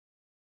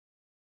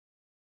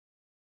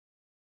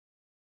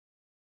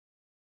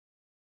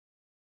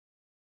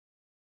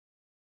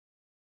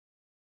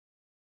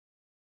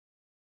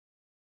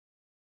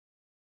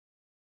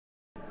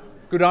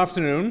Good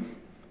afternoon.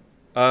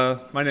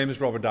 My name is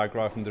Robbert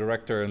Dijkgraaf. I'm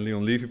Director and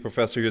Leon Levy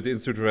Professor here at the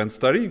Institute of Advanced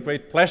Study.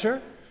 Great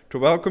pleasure to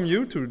welcome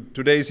you to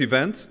today's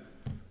event.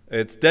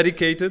 It's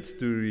dedicated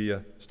to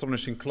the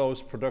astonishing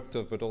close,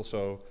 productive, but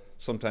also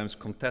sometimes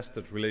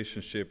contested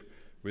relationship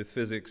with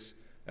physics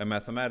and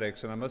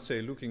mathematics. And I must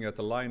say, looking at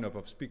the lineup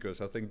of speakers,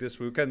 I think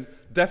we can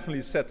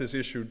definitely set this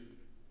issue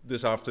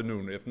this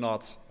afternoon. If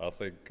not, I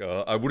think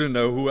I wouldn't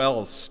know who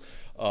else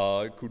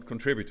could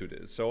contribute to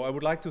this. So I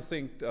would like to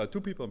thank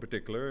two people in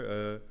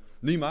particular,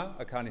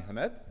 Nima Akani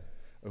Hamed,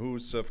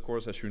 who's, of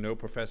course, as you know,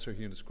 professor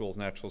here in the School of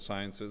Natural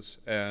Sciences,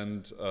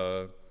 and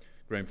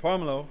Graham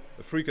Farmelo,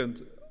 a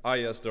frequent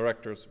IS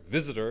director's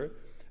visitor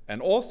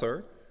and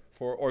author,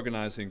 for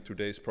organizing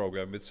today's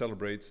program, which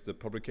celebrates the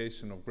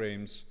publication of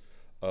Graham's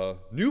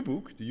new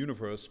book, The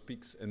Universe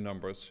Speaks in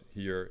Numbers,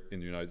 here in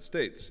the United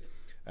States.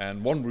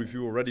 And one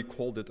review already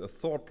called it a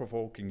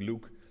thought-provoking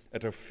look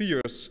at a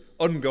fierce,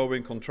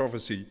 ongoing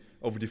controversy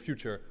over the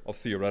future of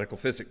theoretical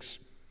physics.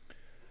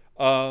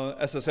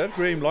 As I said,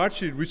 Graham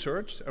largely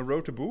researched and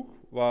wrote a book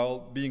while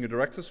being a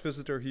director's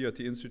visitor here at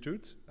the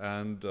Institute,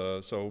 and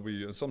so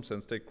we, in some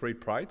sense, take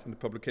great pride in the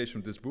publication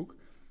of this book.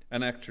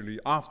 And actually,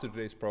 after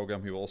today's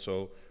program, he will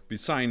also be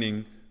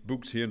signing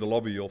books here in the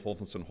lobby of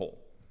Wolfenson Hall.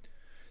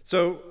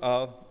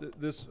 So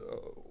this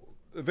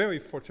very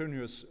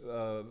fortuitous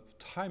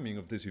timing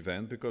of this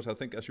event, because I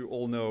think, as you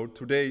all know,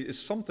 today is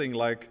something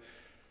like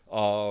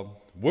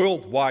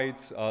worldwide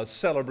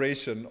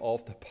celebration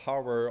of the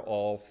power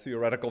of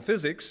theoretical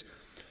physics,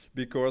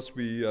 because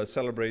we are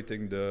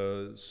celebrating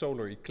the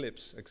solar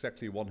eclipse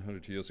exactly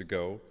 100 years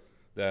ago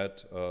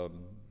that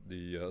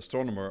the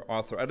astronomer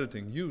Arthur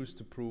Eddington used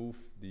to prove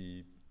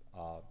the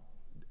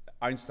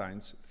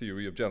Einstein's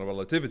theory of general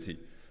relativity,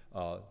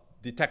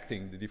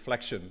 detecting the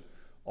deflection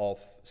of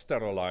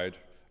stellar light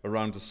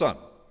around the sun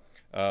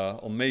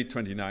on May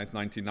 29,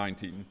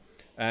 1919.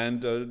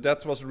 And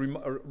that was a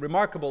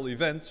remarkable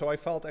event, so I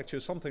felt actually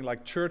something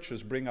like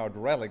churches bring out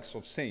relics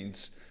of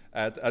saints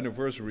at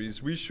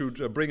anniversaries. We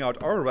should bring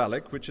out our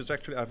relic, which is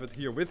actually, I have it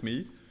here with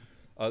me.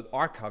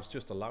 Archives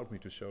just allowed me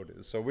to show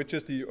this. So which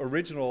is the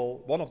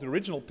original, one of the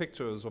original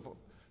pictures of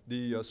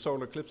the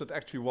solar eclipse that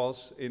actually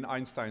was in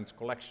Einstein's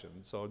collection.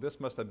 So this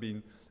must have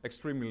been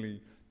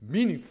extremely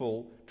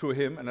meaningful to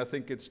him, and I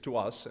think it's to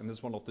us, and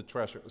it's one of the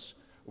treasures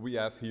we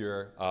have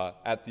here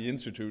at the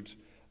Institute,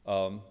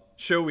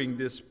 showing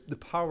the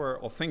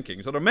power of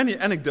thinking. So there are many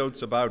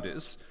anecdotes about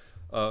this.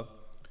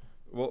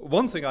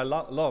 One thing I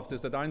loved is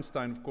that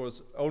Einstein, of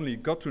course, only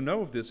got to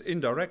know of this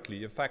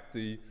indirectly. In fact,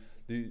 the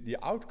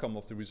outcome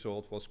of the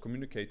result was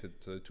communicated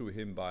to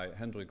him by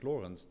Hendrik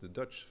Lorentz, the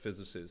Dutch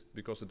physicist,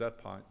 because at that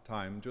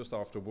time, just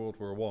after World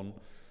War I,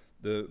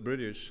 the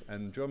British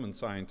and German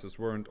scientists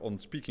weren't on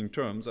speaking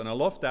terms. And I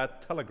love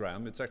that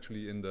telegram. It's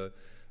actually in the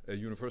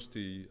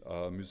University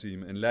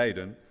Museum in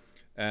Leiden.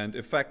 And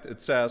in fact, it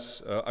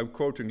says, I'm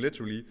quoting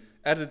literally,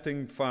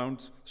 editing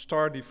found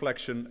star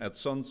deflection at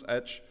sun's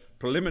edge,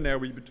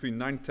 preliminary between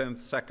 9/10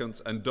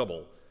 seconds and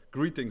double.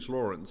 Greetings,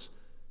 Lawrence.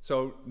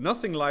 So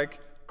nothing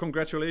like,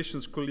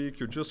 congratulations, colleague,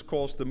 you just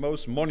caused the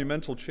most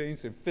monumental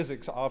change in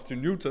physics after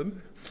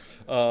Newton.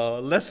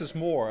 Less is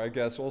more, I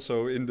guess,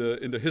 also in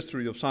the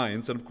history of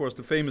science. And of course,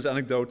 the famous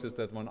anecdote is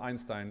that when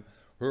Einstein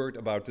heard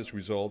about this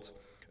result,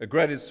 a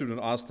graduate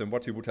student asked him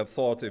what he would have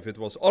thought if it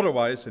was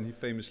otherwise, and he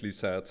famously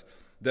said,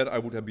 that I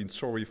would have been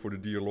sorry for the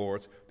dear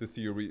Lord, the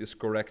theory is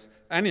correct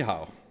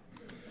anyhow.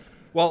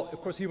 Well, of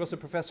course, he was a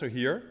professor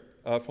here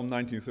from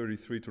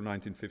 1933 to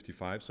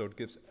 1955, so it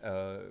gives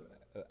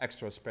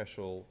extra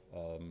special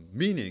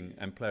meaning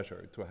and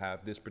pleasure to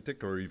have this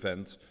particular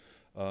event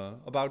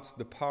about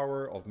the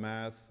power of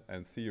math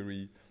and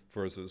theory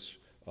versus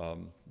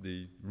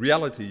the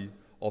reality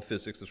of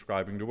physics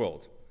describing the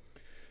world.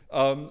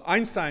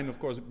 Einstein, of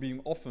course,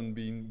 often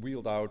being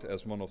wheeled out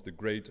as one of the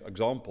great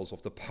examples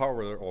of the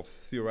power of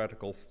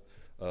theoretical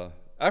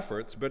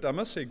efforts, but I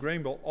must say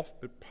Graham will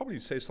probably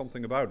say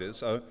something about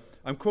this.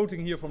 I'm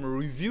quoting here from a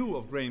review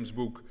of Graham's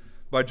book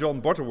by John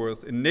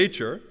Butterworth in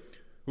Nature,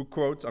 who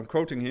quotes, I'm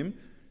quoting him,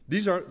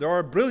 there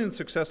are brilliant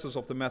successes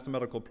of the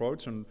mathematical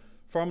approach, and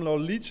Farmelo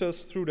leads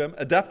us through them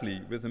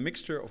adeptly with a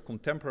mixture of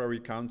contemporary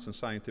accounts and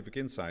scientific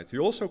insight. He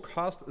also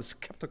cast a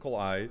skeptical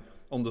eye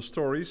on the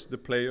stories the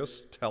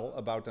players tell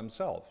about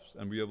themselves.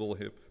 And we will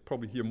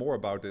probably hear more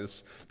about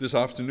this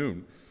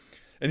afternoon.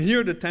 And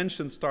here the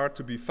tensions start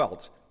to be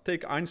felt.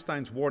 Take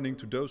Einstein's warning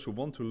to those who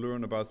want to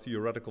learn about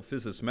theoretical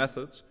physics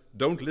methods.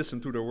 Don't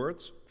listen to their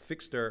words.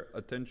 Fix your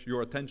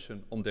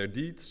attention on their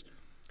deeds.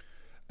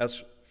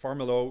 As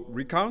Farmelo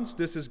recounts,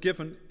 this is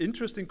given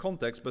interesting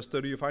context by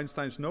study of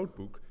Einstein's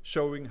notebook,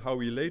 showing how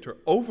he later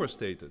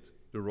overstated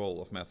the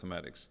role of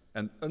mathematics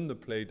and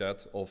underplayed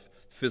that of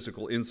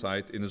physical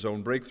insight in his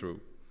own breakthrough.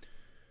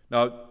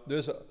 Now,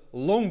 there's a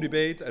long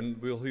debate,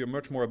 and we'll hear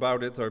much more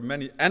about it. There are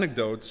many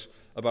anecdotes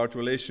about the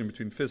relation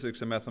between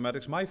physics and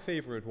mathematics. My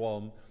favorite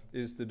one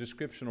is the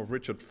description of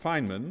Richard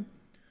Feynman,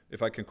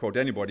 if I can quote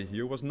anybody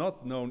here, was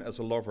not known as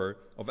a lover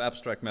of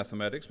abstract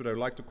mathematics, but I would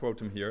like to quote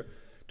him here.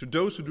 To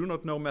those who do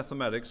not know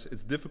mathematics,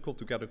 it's difficult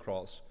to get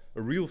across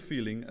a real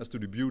feeling as to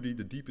the beauty,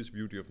 the deepest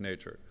beauty of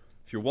nature.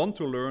 If you want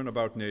to learn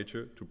about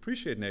nature, to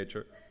appreciate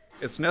nature,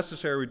 it's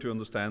necessary to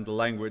understand the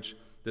language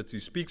that he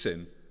speaks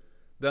in.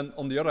 Then,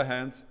 on the other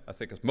hand, I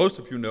think as most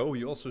of you know,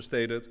 he also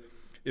stated,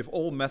 if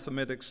all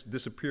mathematics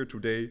disappeared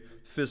today,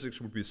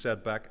 physics would be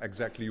set back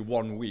exactly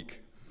 1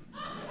 week.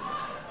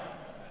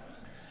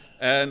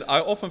 And I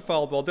often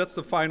felt, well, that's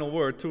the final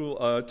word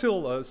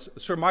till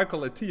Sir Michael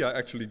Atiyah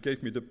actually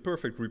gave me the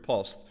perfect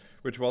riposte,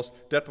 which was,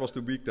 that was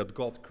the week that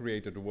God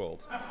created the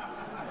world.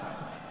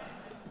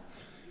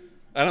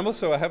 And I'm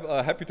also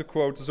happy to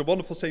quote, there's a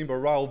wonderful saying by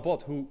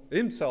Robbert, who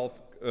himself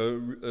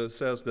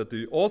says that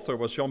the author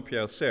was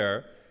Jean-Pierre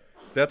Serre,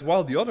 that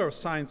while the other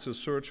sciences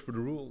search for the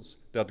rules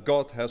that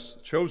God has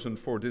chosen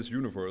for this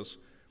universe,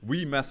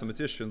 we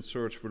mathematicians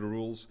search for the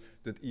rules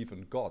that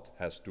even God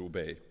has to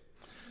obey.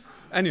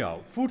 Anyhow,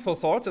 food for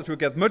thought, as we'll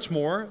get much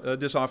more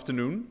this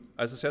afternoon.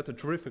 As I said, a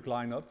terrific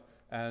lineup.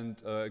 And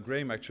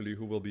Graham, actually,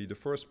 who will be the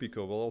first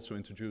speaker, will also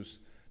introduce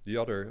the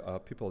other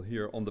people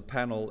here on the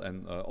panel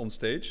and on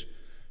stage.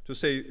 To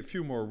say a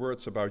few more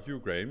words about you,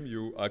 Graham,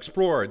 you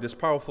explore this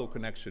powerful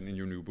connection in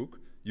your new book,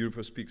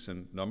 Universe Speaks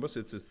in Numbers.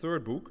 It's the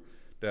third book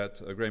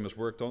that Graham has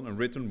worked on and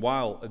written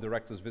while a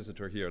director's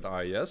visitor here at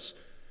IES,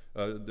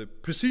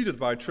 preceded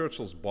by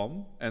Churchill's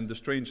Bomb and The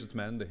Strangest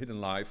Man, The Hidden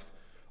Life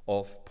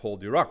of Paul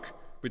Dirac,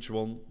 which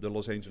won the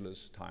Los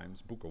Angeles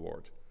Times Book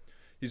Award.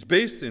 He's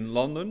based in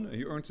London.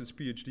 He earned his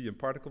PhD in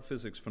particle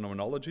physics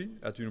phenomenology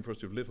at the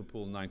University of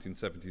Liverpool in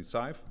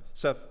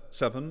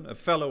 1977, a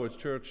fellow at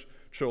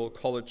Churchill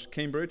College,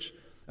 Cambridge,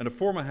 and a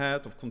former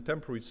head of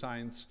contemporary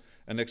science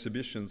and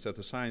exhibitions at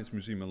the Science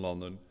Museum in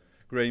London.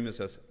 Graham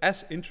is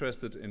as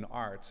interested in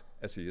art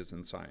as he is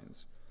in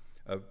science.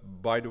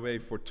 By the way,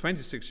 for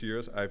 26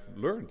 years, I've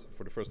learned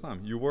for the first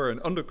time, you were an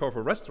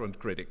undercover restaurant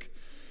critic.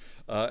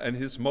 And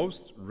his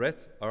most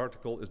read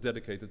article is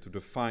dedicated to the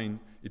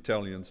fine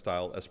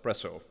Italian-style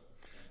espresso.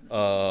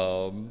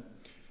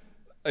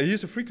 He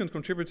is a frequent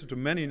contributor to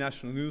many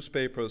national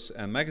newspapers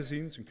and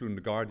magazines, including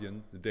The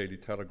Guardian, The Daily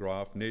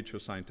Telegraph, Nature,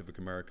 Scientific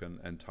American,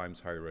 and Times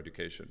Higher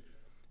Education,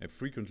 and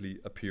frequently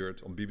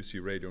appeared on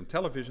BBC radio and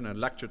television and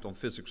lectured on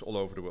physics all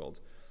over the world.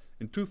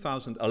 In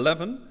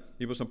 2011,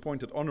 he was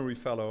appointed Honorary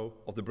Fellow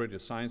of the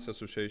British Science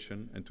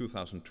Association. In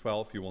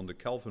 2012, he won the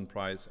Kelvin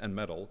Prize and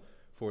Medal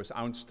for his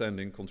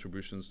outstanding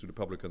contributions to the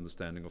public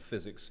understanding of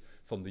physics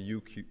from the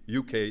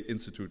UK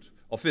Institute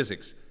of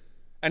Physics.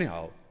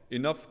 Anyhow,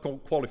 enough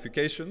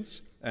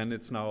qualifications, and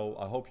it's now,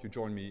 I hope you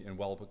join me in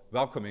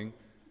welcoming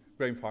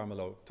Graham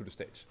Farmiloe to the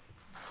stage.